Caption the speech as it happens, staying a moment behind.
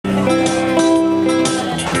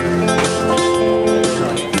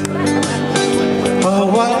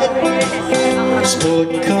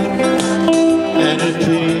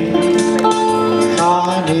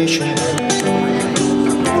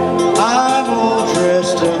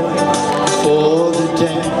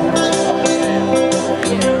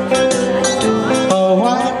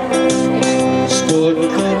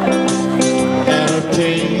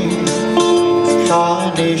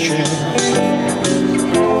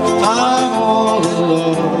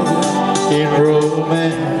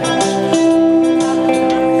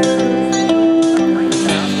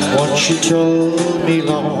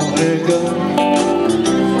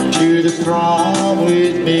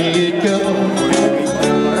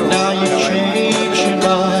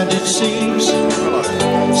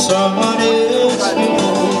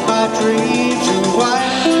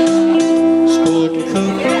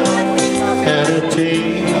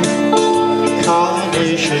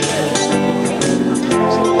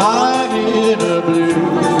I'm in a blue,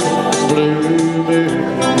 blue mood.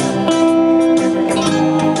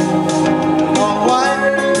 A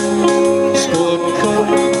white sport coat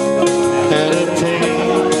and a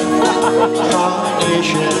pink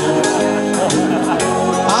carnation.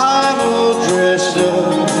 I'm all dressed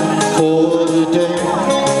up for the day.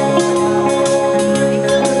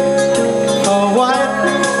 A white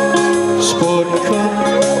sport coat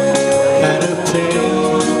and a pink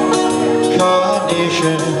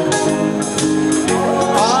carnation.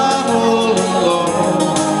 I'm all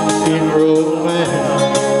alone in romance.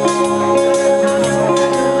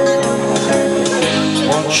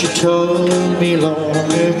 Once you told me long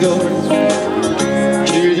ago,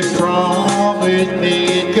 to the prom with me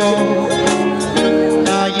and go.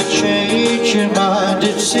 Now you change your mind,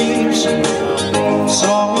 it seems.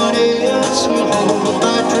 Someone else will hold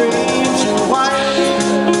my dreams. A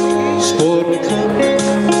white sport coat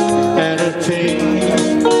and a pink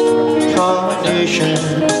carnation.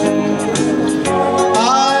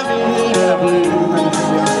 I'm in a blue,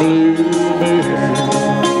 blue mood.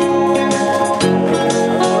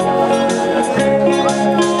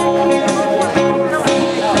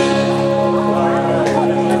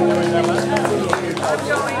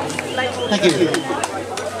 Thank you.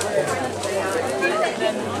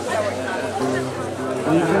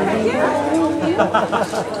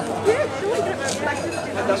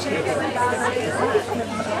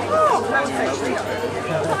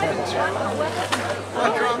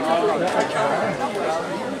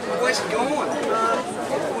 Where's it going?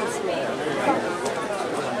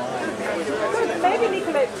 Maybe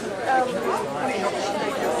Nicolette.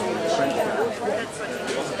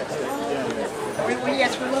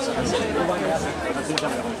 Yes, we're losing this.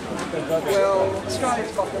 Well,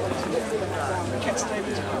 Australia's got one. Cat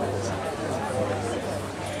Stevens.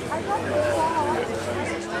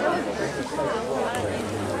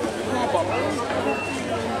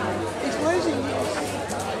 He's losing.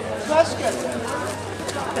 Glasgow.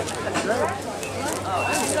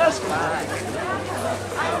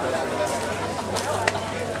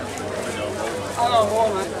 Oh, well,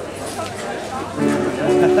 mate.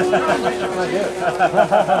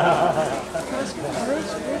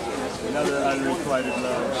 Another unrequited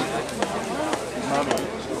love. Mommy.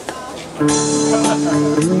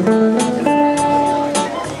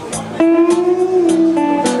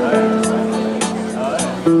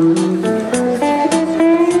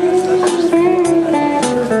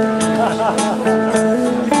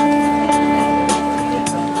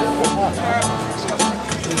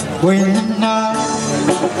 When the night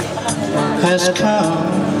has come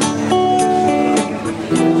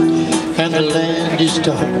and the land is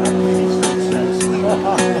dark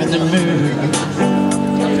and the moon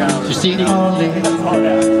is the only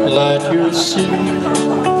light you'll see.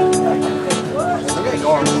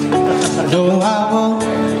 No, I won't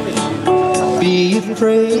be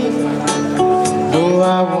afraid. No,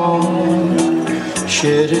 I won't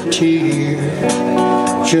shed a tear,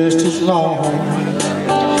 just as long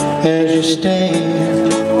as you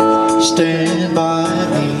stand by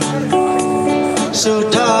me. So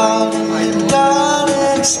darling,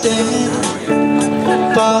 darling, stand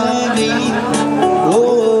by me.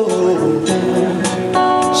 Oh,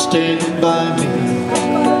 stand by me.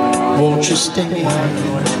 Won't you stand?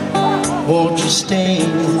 Won't you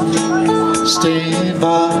stand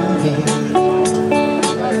by me?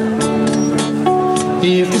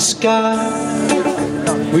 If the sky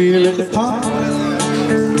we look upon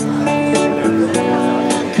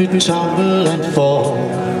could tumble and fall,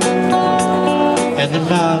 and the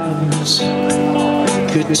mountains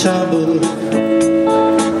could tumble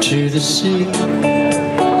to the sea,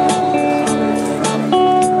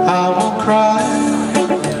 I won't cry,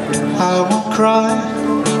 I won't cry.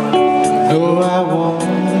 No, I won't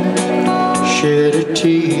shed a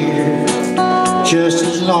tear, just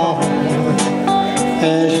as long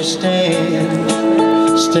as you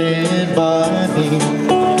stand by me.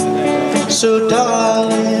 So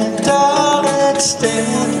darling, darling,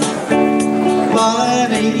 stand by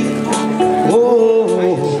me.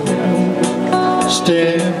 Oh,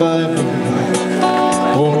 stand by me.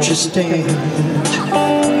 Won't you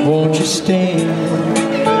stand? Won't you stand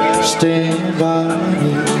by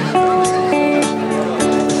me?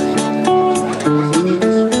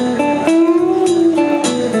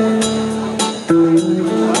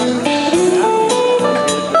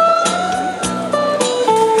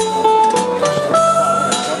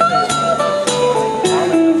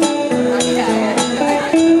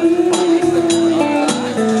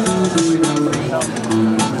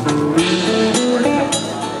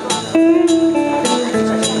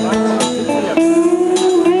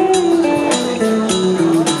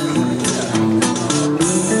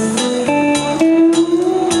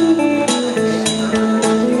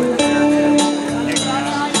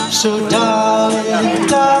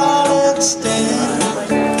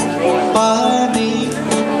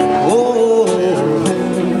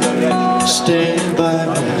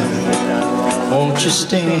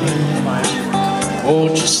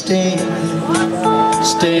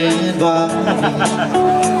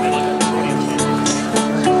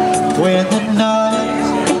 When the night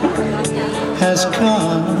has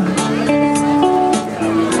come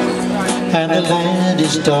and the land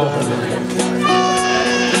is dark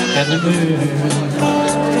and the moon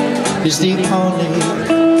is the only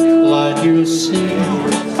light you'll see.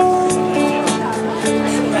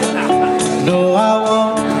 No, I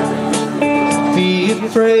won't be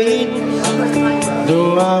afraid.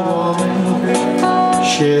 No, I won't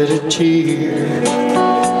shed a tear,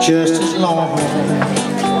 just as long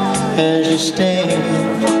as you stand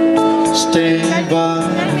by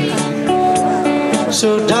me.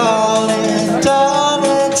 So darling,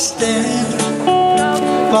 darling, stand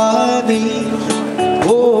by me.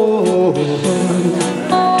 Oh,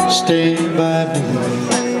 stand by me.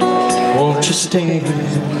 Won't you stand?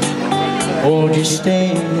 Won't you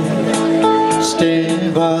stand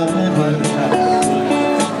by me?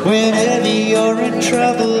 Whenever you're in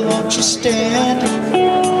trouble, won't you stand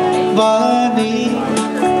by me?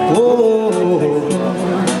 Oh,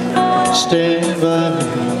 stand by me.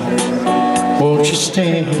 Won't you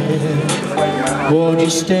stand? Won't you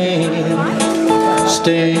stand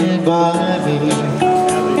by me?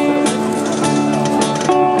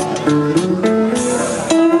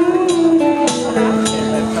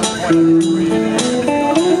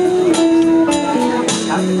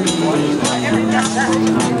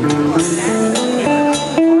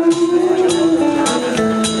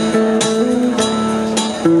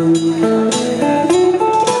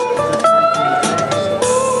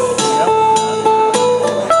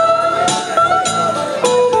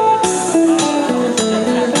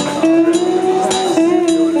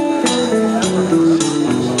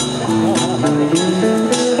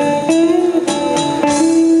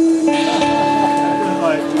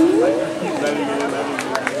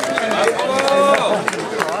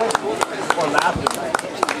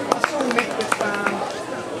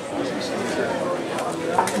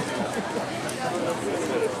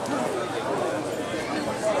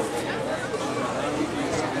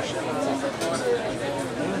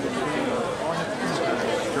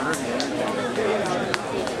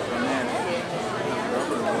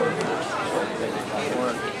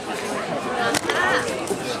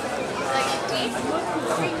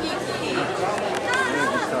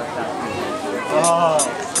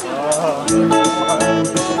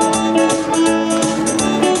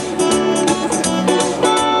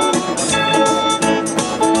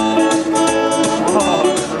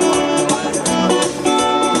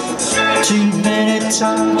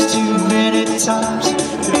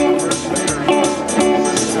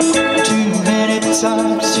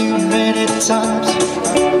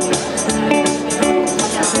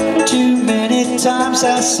 Too many times,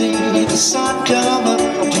 I see the sun come up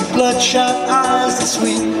to bloodshot eyes that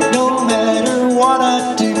sweet. No matter what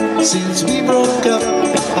I do, since we broke up,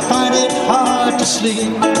 I find it hard to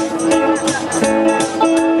sleep.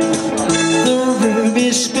 The room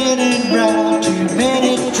is spinning round, too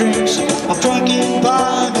many drinks I've drunk it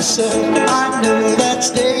by myself. I know that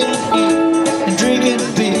staying here and drinking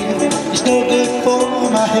beer is no good for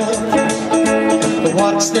my health. But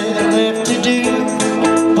what's there left to do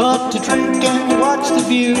but to drink and watch the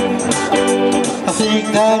view? I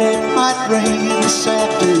think that it might rain this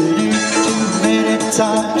afternoon. Too many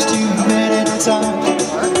times, too many times,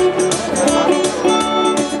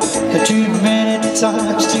 too many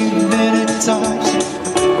times, too many times.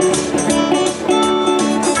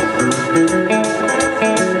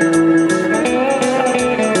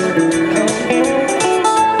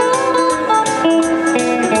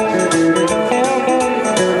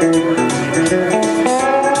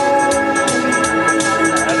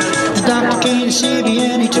 See me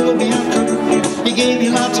and he told me I'm true. He gave me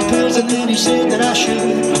lots of pills and then he said that I should.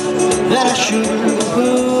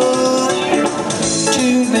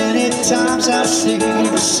 Too many times I see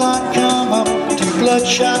the sun come up to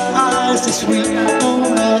bloodshot eyes that sweet. No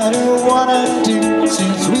matter what I do,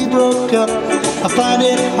 since we broke up, I find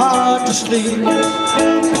it hard to sleep.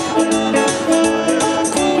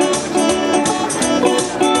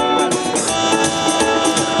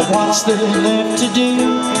 But what's there left to do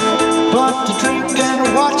but to drink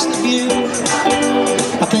and watch the view?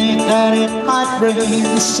 I think that it might rain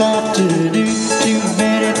this afternoon. Too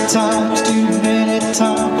many times, too many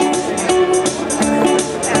times,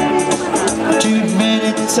 too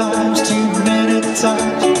many times, too many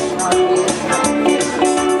times.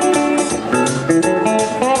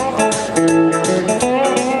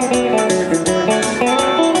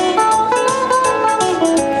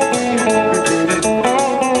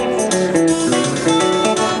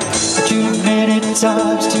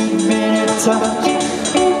 Times, too many times,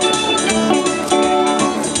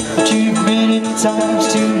 too many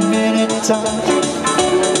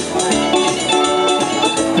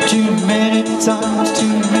Too many times,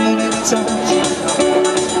 too many times.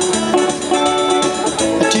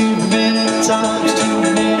 Too many times, too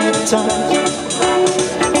many times.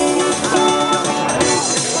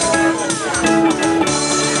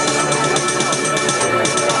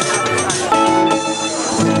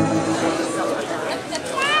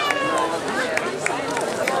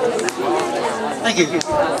 Thank you.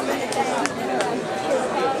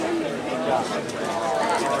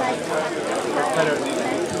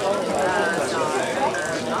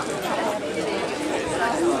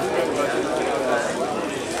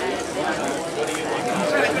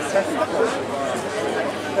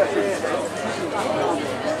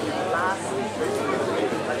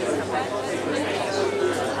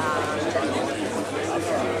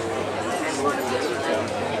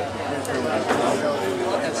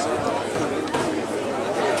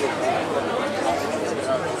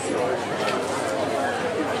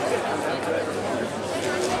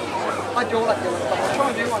 I do like doing it, but I'll try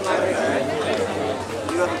and do one later.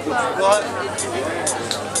 What?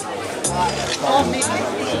 Oh, Mick,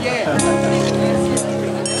 yeah.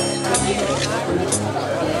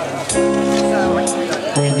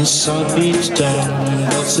 When the sun beats down and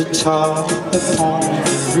melts the tar upon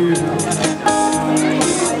the roof,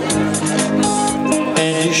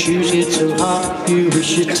 and your shoes get so hot you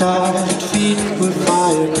wish your tired feet were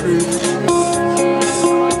fireproof.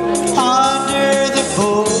 Under the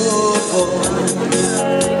boardwalk,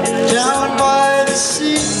 down by the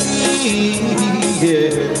sea,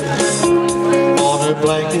 yeah. On a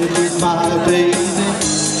blanket with my baby,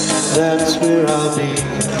 that's where I'll be.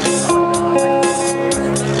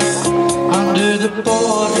 Under the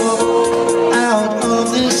boardwalk, out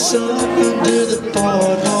of the sun. Under the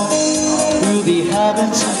boardwalk, we'll be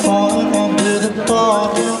having some fun. Under the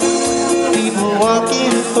boardwalk, people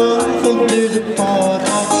walking above. Under the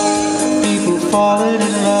boardwalk, people falling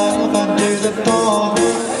in love. Under the boardwalk,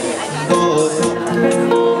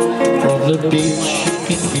 from the beach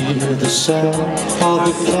you can hear the sound of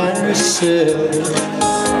the carousel.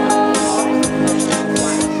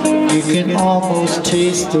 You can almost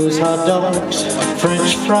taste those hot dogs,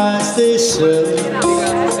 French fries they sell.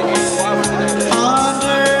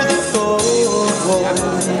 Under the boardwalk,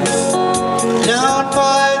 down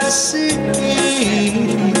by the sea,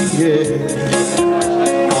 yeah.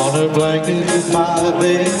 On a blanket with my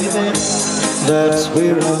baby, that's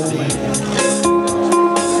where I'll be.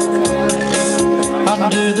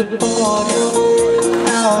 Under the boardwalk,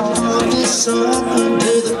 out of the sun.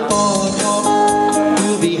 Under the boardwalk,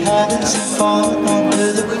 we'll be having some fun.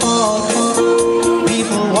 Under the boardwalk,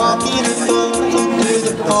 people walking above. Under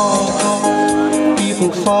the boardwalk,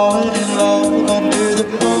 people falling in love. Under the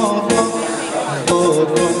boardwalk,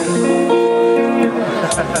 boardwalk.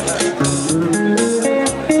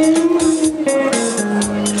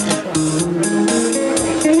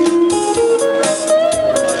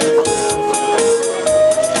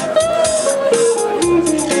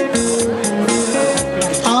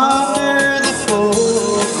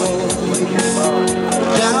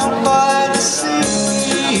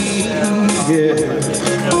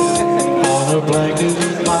 On a blanket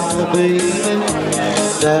with my baby,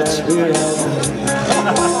 that's where I'll be.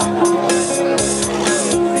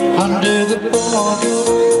 Under the boardwalk,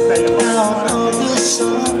 out of the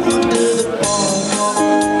sun. Under the boardwalk,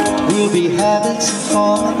 we'll be having some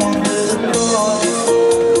fun. Under the boardwalk,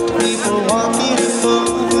 people walking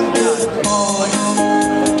above. Under the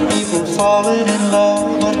boardwalk, people falling in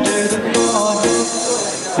love. Under the boardwalk.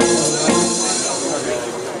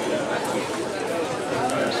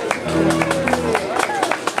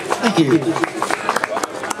 Thank you.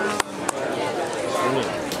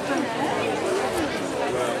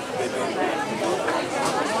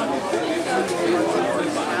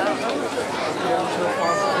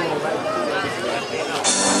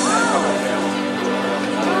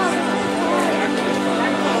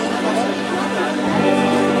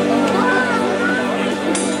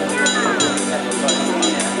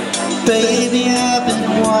 Baby, I've been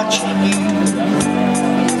watching you,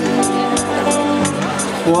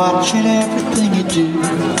 watching everything you do,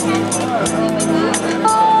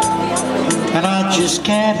 and I just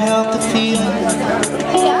can't help the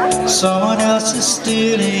feeling someone else is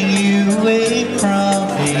stealing you away from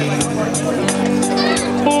me.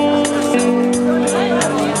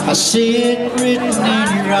 I see it written in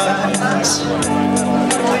your eyes,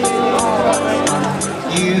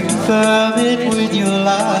 you confirm it with your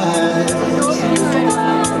lies.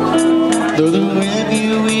 Though the web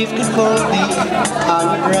you weave can hold me, I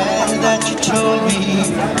would rather that you told me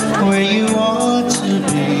where you want to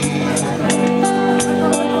be.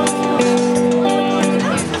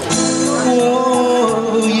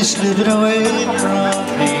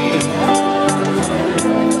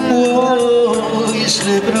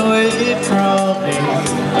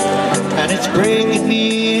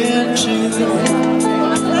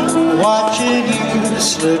 watching you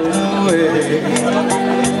slip away.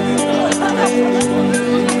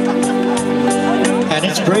 And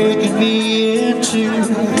it's breaking me in two,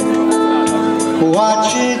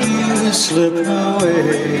 watching you slip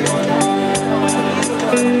away.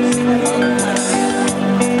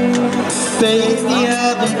 Baby,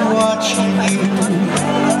 I've been watching you,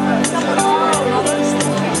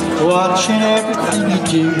 watching everything you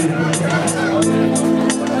do,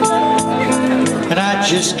 and I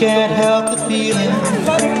just can't help the feeling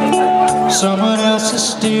someone else is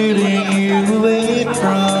stealing you away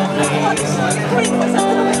from me.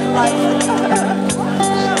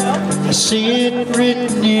 I see it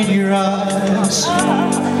written in your eyes.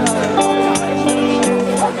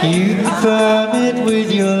 You confirm it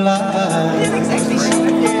with your lies.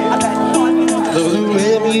 Though the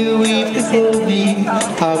web you weave can hold me,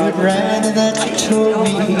 I would rather that you told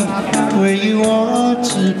me where you want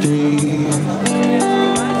to be.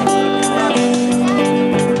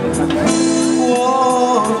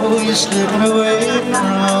 Whoa, you're slipping away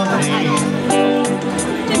from me.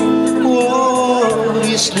 Whoa,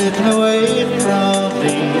 you're slipping away from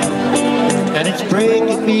me. And it's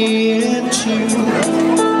breaking me in two,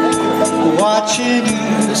 watching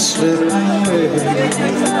you slip away.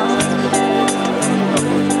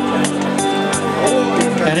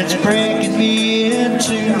 And it's breaking me in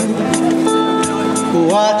two,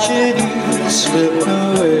 watching you slip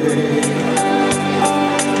away.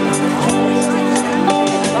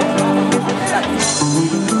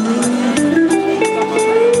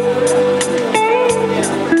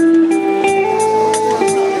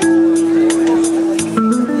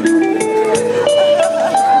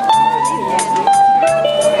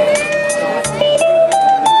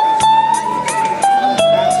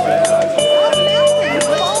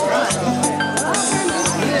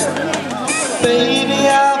 Baby,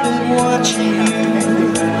 I've been watching you,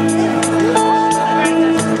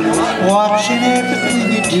 watching everything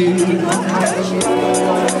you do,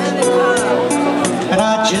 and I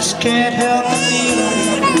just can't help the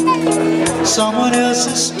feeling someone else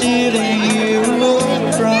is stealing you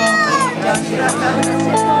away from me.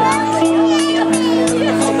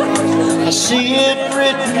 I see it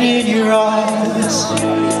written in your eyes.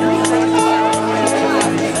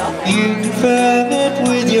 You confirm it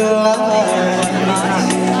with your lies.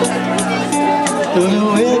 Though the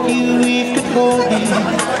web you weave could hold me,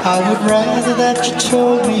 I would rather that you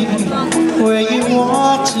told me where you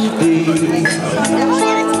want to be.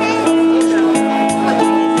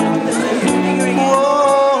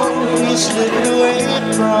 Whoa, you're slipping away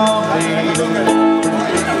from me.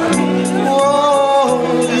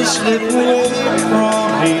 Whoa, you're slipping away from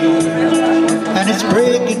me. And it's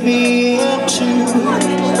breaking me in two,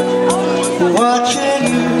 watching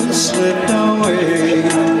you slip away.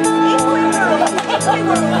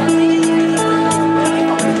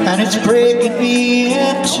 And it's breaking me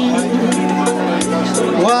in two,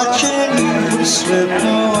 watching you slip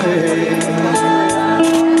away.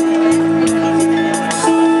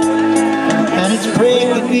 And it's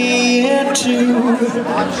breaking me in two,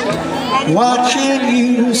 watching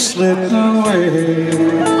you slip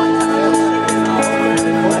away.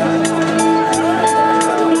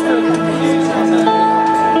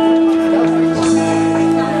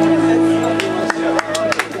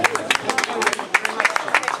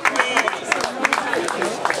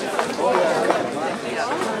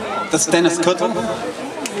 That's Dennis Cuttle.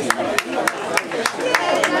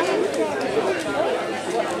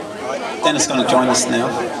 Dennis is going to join us now.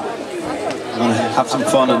 We're going to have some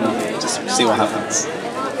fun and just see what happens.